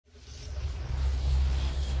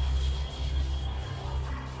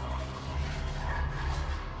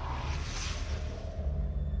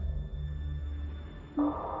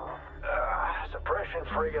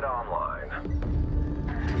Martian frigate online.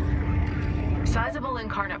 Sizable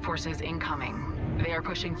incarnate forces incoming. They are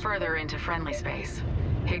pushing further into friendly space.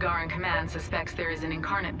 Hagar in command suspects there is an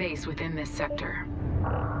incarnate base within this sector.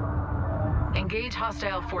 Engage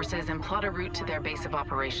hostile forces and plot a route to their base of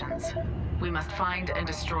operations. We must find and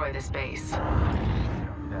destroy this base.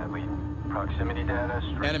 Proximity data.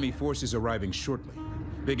 Enemy forces arriving shortly.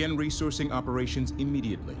 Begin resourcing operations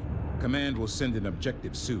immediately. Command will send an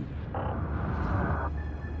objective soon.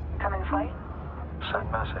 Come in flight? Send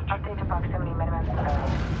message. Update to proximity minimum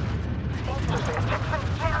stability. Seems to be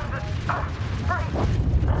jammed.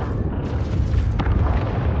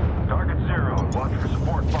 Target 0. Watch for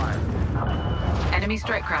support fire. Enemy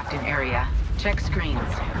strike craft in area. Check screens.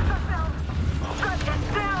 Shut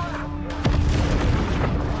it down!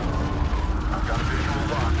 I've got a visual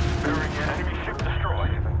lock. Bearing in. Enemy ship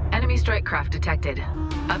destroyed. Enemy strike craft detected.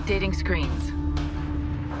 Updating screens.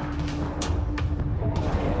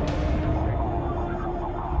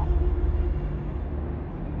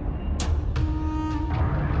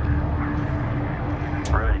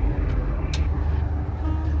 Ready.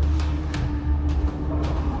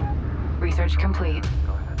 Research complete.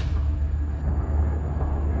 Go ahead.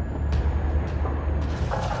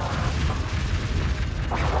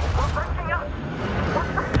 We're breaking up!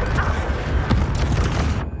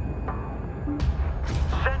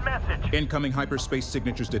 Send message. Incoming hyperspace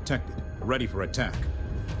signatures detected. Ready for attack.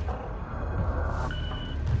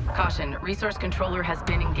 Caution, resource controller has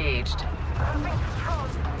been engaged. Losing control.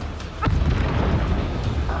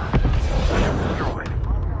 Destroyed.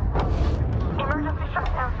 Emergency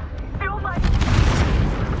shutdown. Fuel light.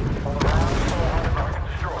 Target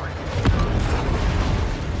destroyed.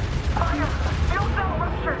 Fire. Fuel cell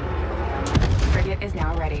ruptured. Frigate is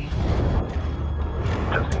now ready.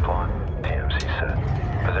 Testing clock. TMC set.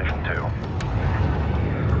 Position 2.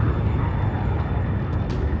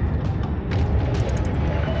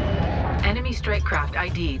 Enemy strike craft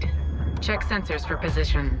ID'd. Check sensors for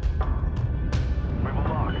position. We will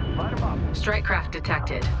lock. Light him up. Strike craft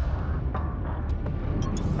detected.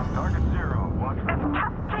 Target 0. Watch for...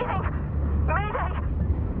 Cascading. Mayday.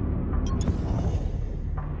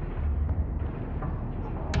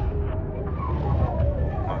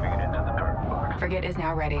 Moving it into the dark box. Frigate is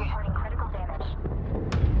now ready. Reporting critical damage.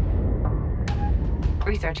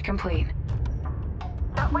 Research complete.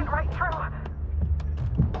 That went right through.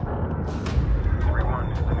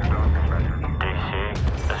 3-1 is the new dog dispatcher. DC,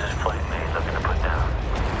 this is Flight Maze. Nothing to put down.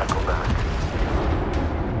 Echo back.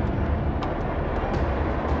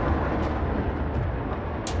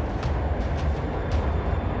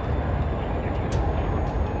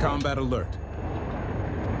 Combat alert.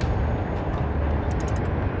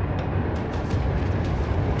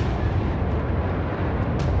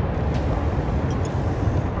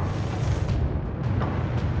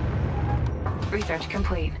 Research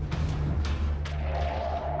complete.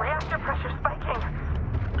 Reactor pressure spiking.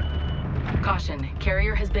 Caution,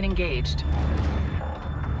 carrier has been engaged.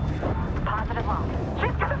 Positive lock.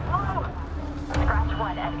 She's gonna slow. Scratch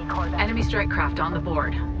 1, enemy corvette. Enemy strike craft on the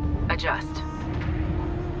board. Adjust.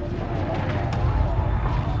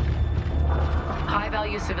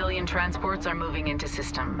 High-value civilian transports are moving into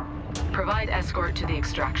system. Provide escort to the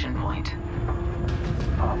extraction point.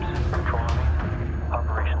 Ops, control me.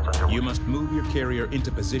 Operations underway. You must move your carrier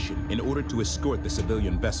into position in order to escort the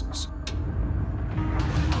civilian vessels.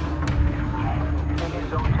 Enemy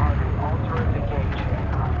zone target. All turrets engaged.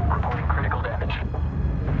 Reporting critical damage.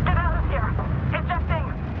 Get out of here. Ejecting.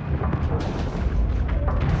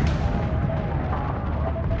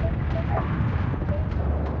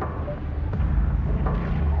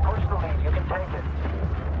 Push the lead. You can take it.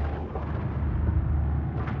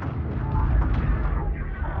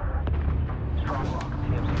 Strong lock.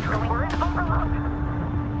 TMC training. We're in overload.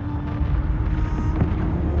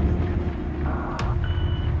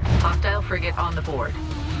 Hostile frigate on the board.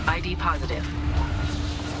 ID positive.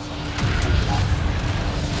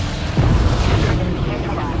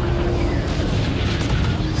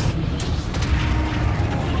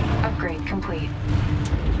 Upgrade complete.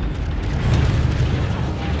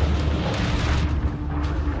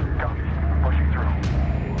 Copy. Pushing through.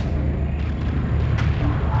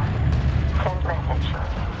 Send message.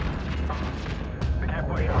 They can't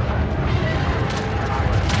push on.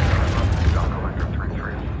 Dock collector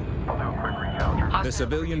 3-3. I'll do a quick recount. The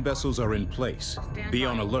civilian vessels are in place. Be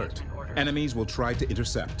on alert. Enemies will try to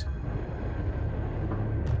intercept.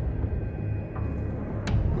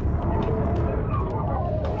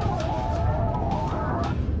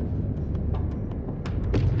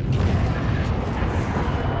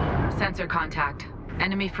 Sensor contact.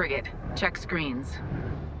 Enemy frigate. Check screens.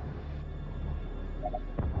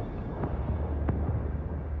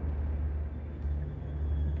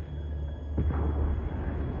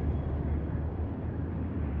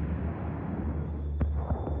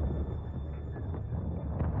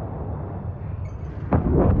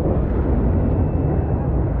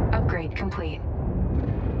 complete.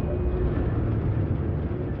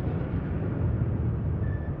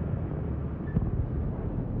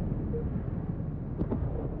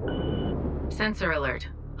 Sensor alert.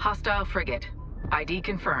 Hostile frigate. ID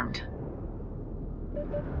confirmed.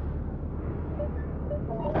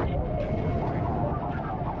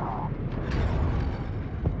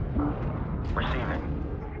 Receiving.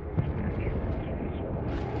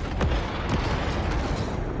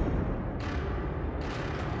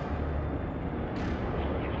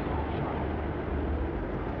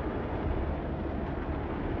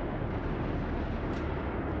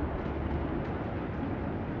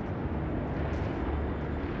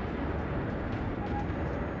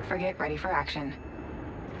 Frigate ready for action.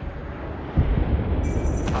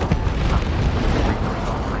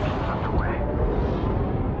 Operations underway.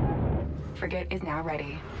 Frigate is now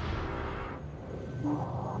ready.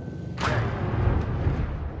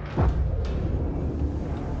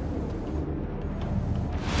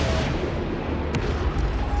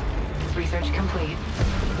 Research complete.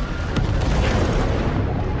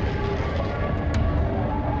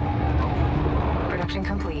 Production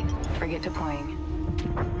complete. Frigate deploying.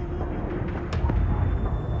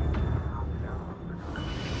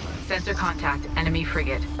 Sensor contact, enemy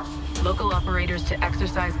frigate. Local operators to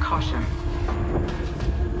exercise caution.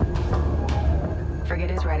 Frigate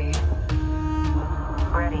is ready.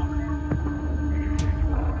 Ready.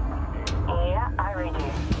 Yeah, I read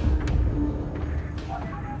you.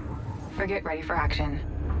 Frigate ready for action.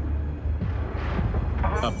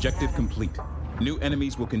 Objective complete. New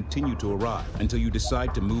enemies will continue to arrive until you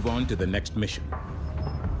decide to move on to the next mission.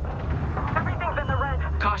 Everything's in the red.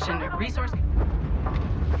 Caution, resource...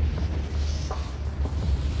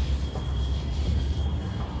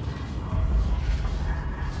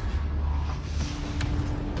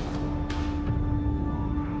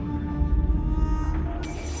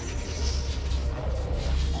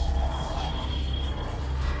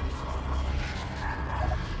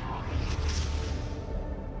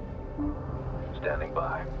 Standing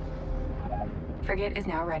by. Frigate is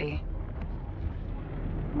now ready.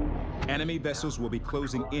 Enemy vessels will be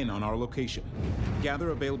closing in on our location. Gather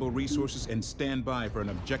available resources and stand by for an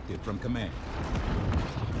objective from command.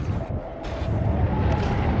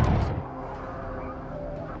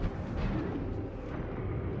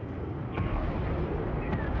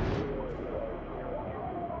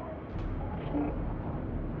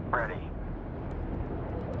 Ready.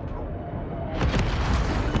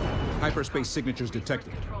 Hyperspace signatures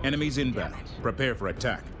detected. Enemies inbound. Prepare for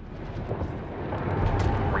attack.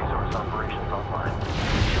 Resource operations online.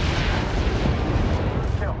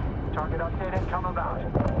 Kill. Target update and come about.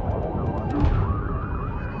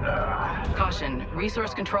 Caution,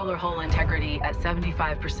 resource controller hull integrity at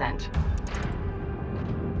 75%.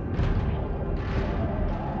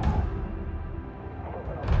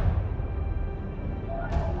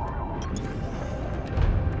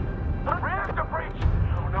 Reactor breach!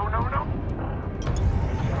 No.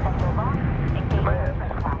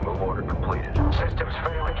 Command. Move order completed. Systems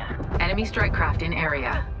failing. Enemy strike craft in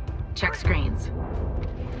area. Check screens.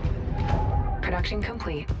 Production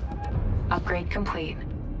complete. Upgrade complete.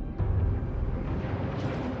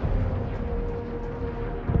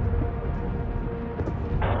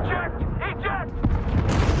 Eject! Eject!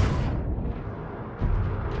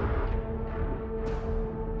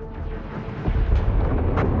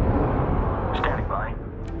 Standing by.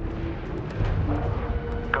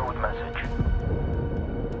 Go with message.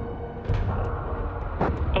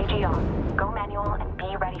 AG on. Go manual and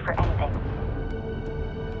be ready for anything.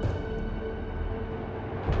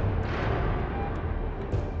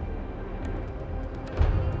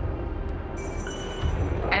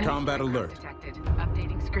 Enemy Combat strike alert. craft detected.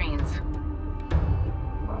 Updating screens.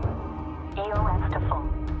 EOS to full.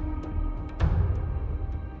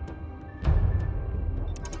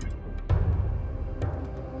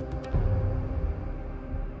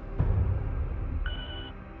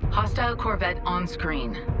 Hostile corvette on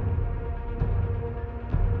screen.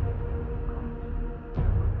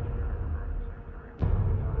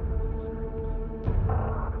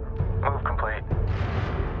 Move complete.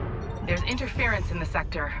 There's interference in the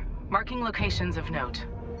sector. Marking locations of note.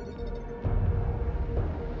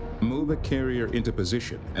 Move a carrier into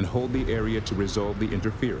position and hold the area to resolve the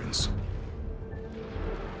interference.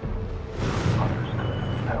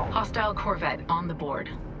 Hostile corvette on the board.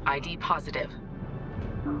 ID positive.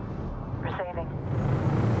 Receiving.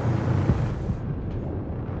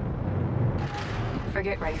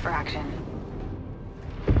 Frigate ready for action.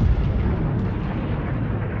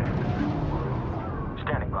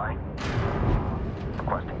 Standing by.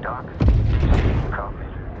 Requesting dock. Copy.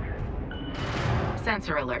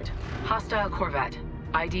 Sensor alert. Hostile Corvette.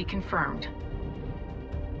 ID confirmed.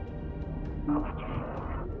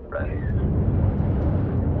 Ready.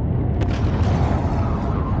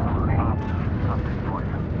 Something for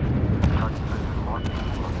you.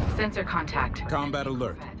 Sensor contact. Combat Enemy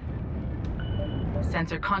alert. Corvette.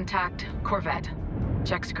 Sensor contact. Corvette.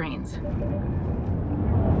 Check screens.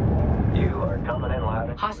 You are coming in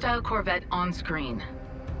loud. Hostile Corvette on screen.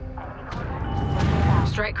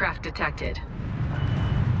 Strike craft detected.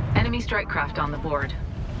 Enemy strike craft on the board.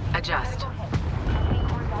 Adjust.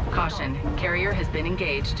 Caution, carrier has been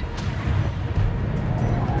engaged.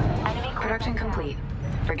 Production complete.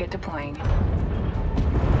 Frigate deploying.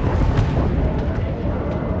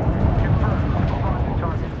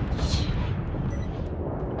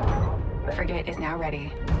 Frigate is now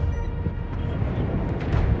ready.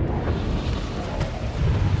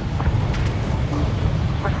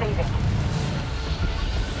 Receiving.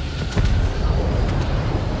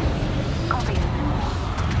 Copy.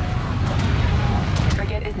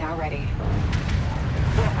 Frigate is now ready.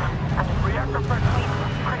 Reactor first fleet.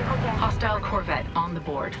 Critical damage. Hostile Corvette on the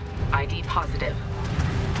board. ID positive.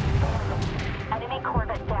 Enemy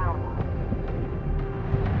Corvette down.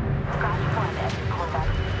 Scratch one, enemy Corvette.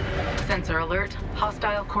 Sensor alert.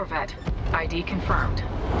 Hostile Corvette. ID confirmed.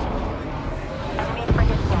 Enemy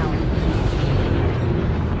frigate down.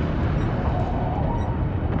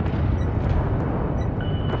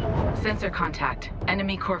 Sensor contact.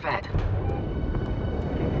 Enemy Corvette.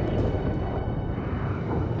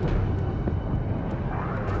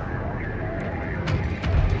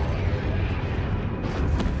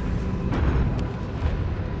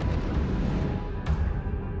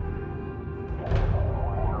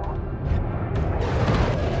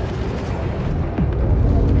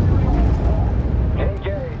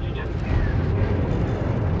 Engaged.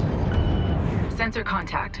 Sensor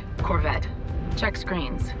contact. Corvette. Check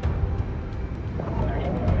screens.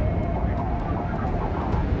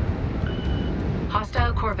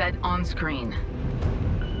 Hostile Corvette on screen.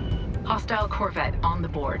 Hostile Corvette on the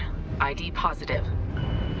board. ID positive.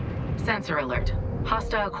 Sensor alert.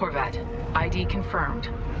 Hostile Corvette. ID confirmed.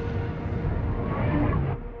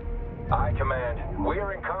 I command. We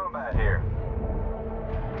are in combat here.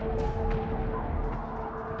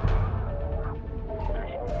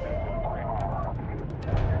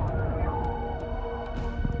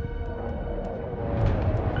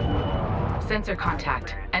 Sensor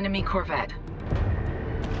contact. Enemy Corvette.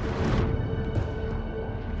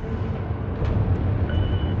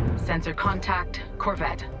 Sensor contact.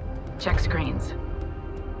 Corvette. Check screens.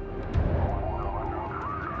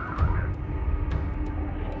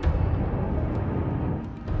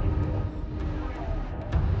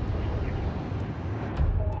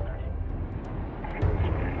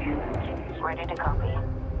 Ready to copy.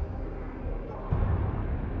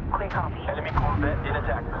 Clear copy. Enemy Corvette in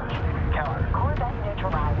attack position. Counter. Corvette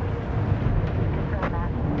neutralized. Confirm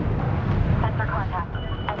that. Sensor contact.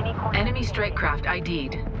 Enemy Corvette. Enemy strike craft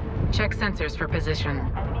ID'd. Check sensors for position.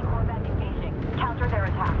 Enemy Corvette engaging. Counter their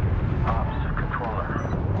attack. Ops, controller.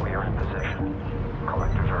 We are in position.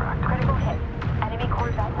 Collectors are active. Critical hit. Enemy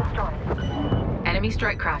Corvette destroyed. Enemy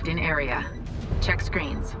strike craft in area. Check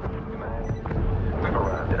screens. We've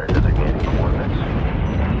arrived at our designated coordinates.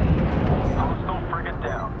 Hostile frigate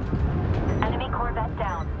down. Enemy Corvette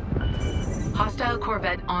down. Hostile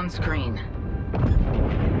Corvette on screen.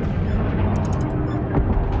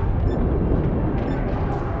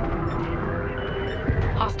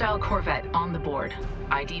 Hostile Corvette on the board.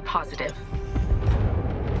 ID positive.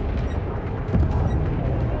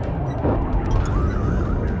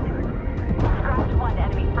 Scratch one,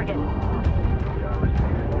 enemy frigate.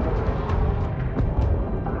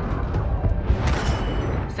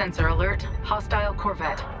 Sensor alert. Hostile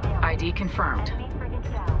Corvette. ID confirmed. Enemy frigate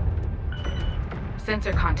down.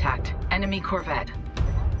 Sensor contact. Enemy Corvette.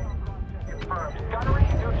 Confirmed. Gunnery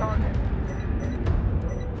to target.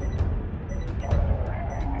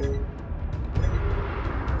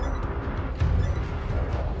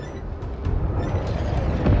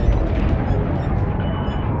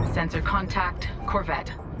 Sensor contact.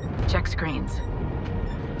 Corvette. Check screens.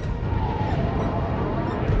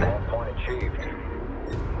 That point achieved.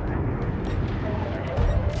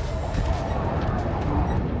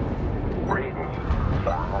 Reading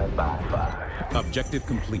 5 by 5. Objective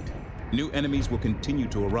complete. New enemies will continue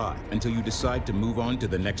to arrive until you decide to move on to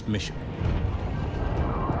the next mission.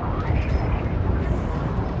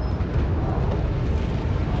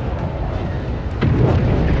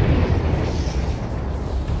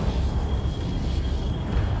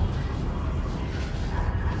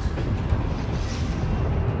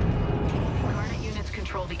 Incarnate units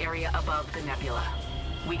control the area above the nebula.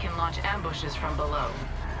 we can launch ambushes from below.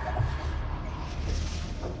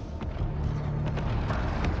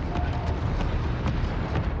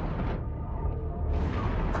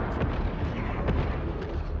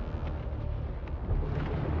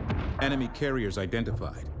 Enemy carriers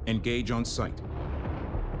identified. Engage on site.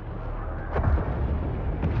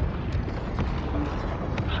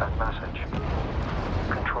 Send message.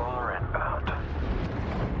 Controller inbound.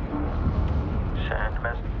 Send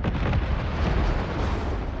message.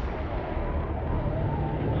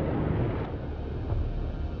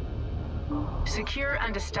 Secure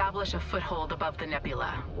and establish a foothold above the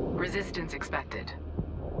nebula. Resistance expected.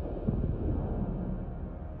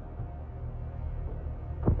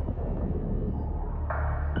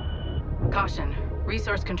 Caution.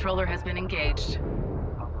 Resource controller has been engaged.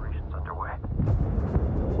 Operations underway.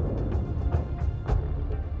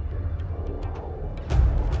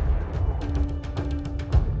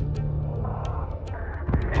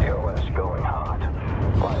 TOS going hot.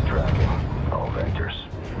 Live tracking. All vectors.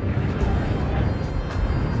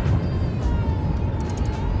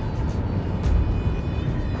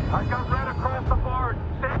 I got red across the board.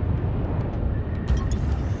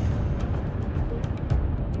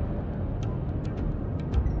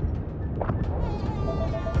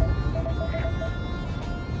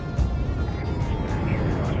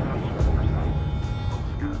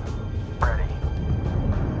 Ready.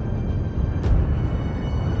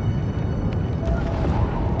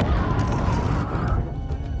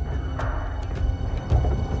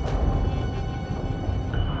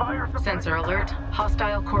 Fire suppression. Sensor alert.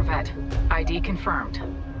 Hostile Corvette. ID confirmed.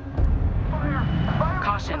 Fire.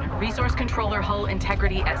 Caution. Resource controller hull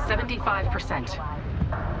integrity at 75%.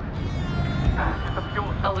 The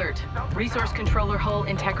fuel cell. Alert. Resource controller hull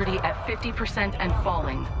integrity at 50% and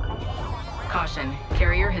falling. Caution.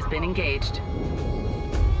 Carrier has been engaged.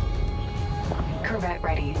 Corvette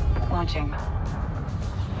ready. Launching.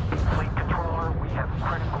 Fleet controller, we have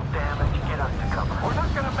critical damage. Get us to cover. We're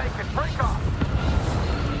not gonna make it. Break off.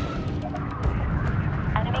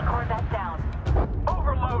 Enemy Corvette down.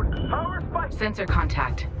 Overload. Power spike. Sensor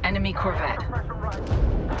contact. Enemy Corvette. Pressure rise.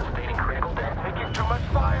 Sustaining critical damage. Taking too much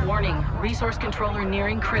fire. Warning. Resource controller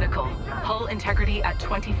nearing critical. Hull integrity at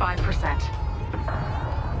 25%.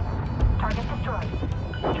 Target destroyed.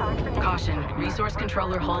 Charge for next. Caution. Resource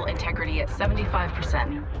controller hull integrity at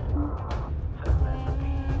 75%.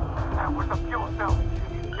 That was the fuel cell.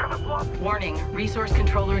 Gonna blow. Warning. Resource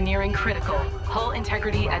controller nearing critical. Hull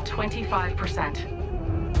integrity at 25%.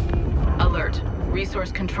 Alert.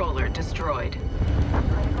 Resource controller destroyed.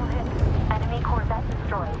 Critical hit. Enemy Corvette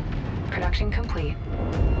destroyed. Production complete.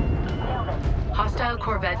 Nailed it. Hostile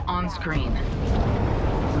Corvette on screen.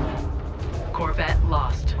 Corvette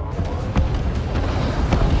lost.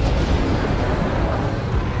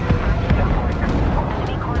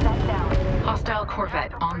 Enemy Corvette down. Hostile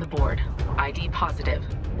Corvette on the board. ID positive.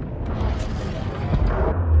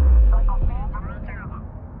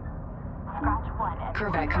 Scratch one.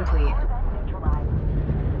 Corvette complete. Corvette neutralized.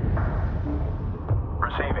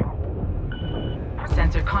 Receiving.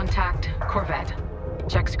 Sensor contact. Corvette.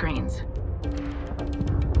 Check screens.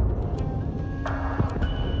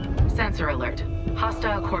 Sensor alert.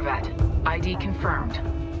 Hostile Corvette. ID confirmed.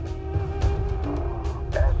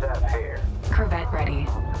 SF here. Corvette ready.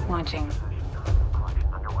 Launching.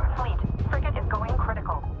 Underway. Fleet. Frigate is going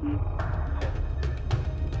critical. Nailed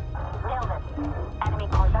it. Enemy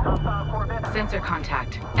Corvette. Corvette. Sensor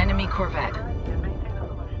contact. Enemy Corvette.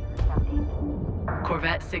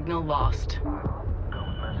 Corvette signal lost.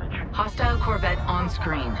 Message. Hostile Corvette on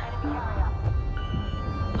screen.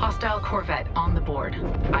 Hostile Corvette on the board.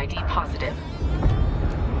 ID positive.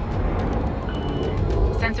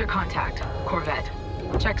 Sensor contact. Corvette.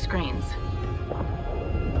 Check screens.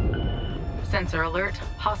 Sensor alert.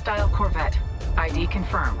 Hostile Corvette. ID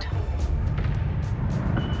confirmed.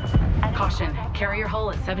 Caution. Carrier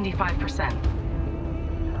hull at 75%.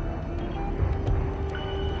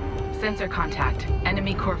 Sensor contact.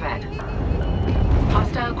 Enemy Corvette.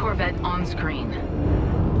 Hostile Corvette on screen.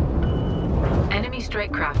 Enemy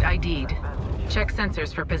strike craft ID'd. Check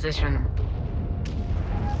sensors for position.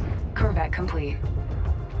 Corvette complete.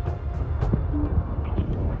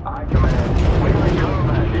 I command. We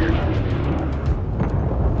combat here.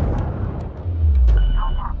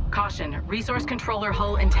 Caution. Resource controller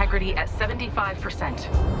hull integrity at 75%.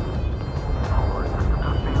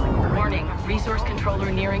 Warning. Resource controller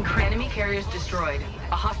nearing enemy carriers destroyed.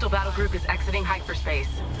 A hostile battle group is exiting hyperspace.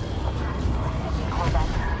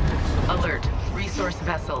 Alert. Resource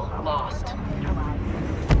vessel lost.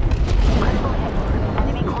 Critical hit.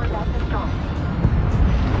 Enemy Corvette destroyed.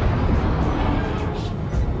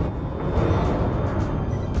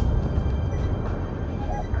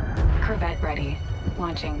 Corvette ready.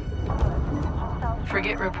 Launching.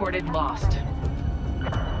 Frigate reported lost.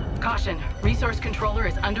 Caution, resource controller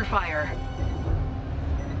is under fire.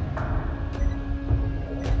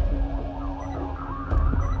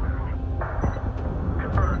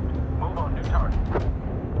 Confirmed. Move on, new target.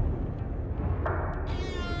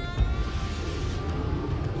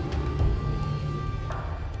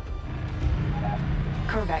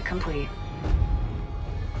 Corvette complete.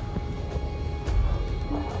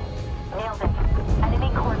 Nailed it.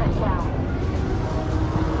 Enemy Corvette down.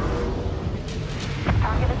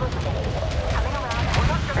 Target is eliminated. Coming around. We're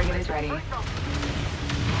not gonna Frigate is ready.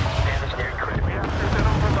 Damage near critical. Reactors in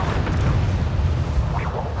overload. We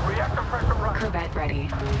won't. Reactor pressure run. Corvette ready.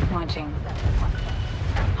 Launching.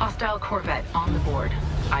 Hostile Corvette on the board.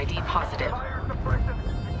 ID positive. Fire suppression.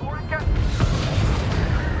 Before it gets...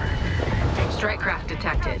 Strike craft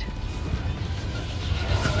detected.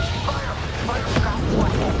 Craft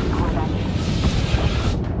 1 enemy Corvette.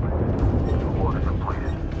 Order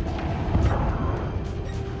completed.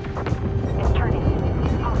 It's turning.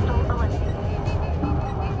 Hostile eliminated.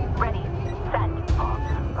 Ready. Send.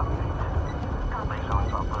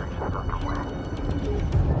 Resource operations underway.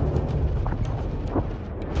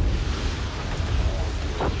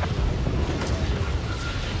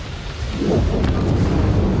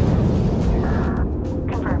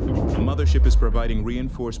 Confirmed. The mothership is providing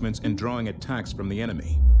reinforcements and drawing attacks from the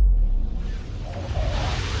enemy.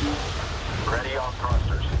 Ready on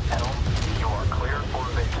thrusters. Helm, you are cleared for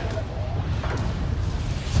evasion.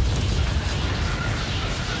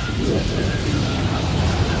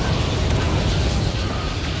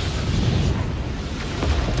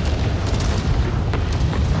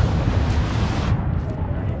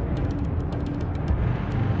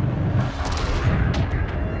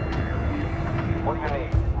 What do you need?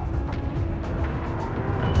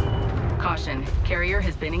 Caution, carrier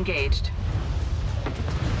has been engaged.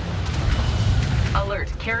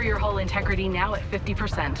 Alert, carrier hull integrity now at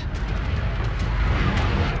 50%.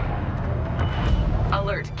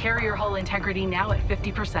 Alert, carrier hull integrity now at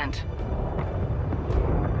 50%.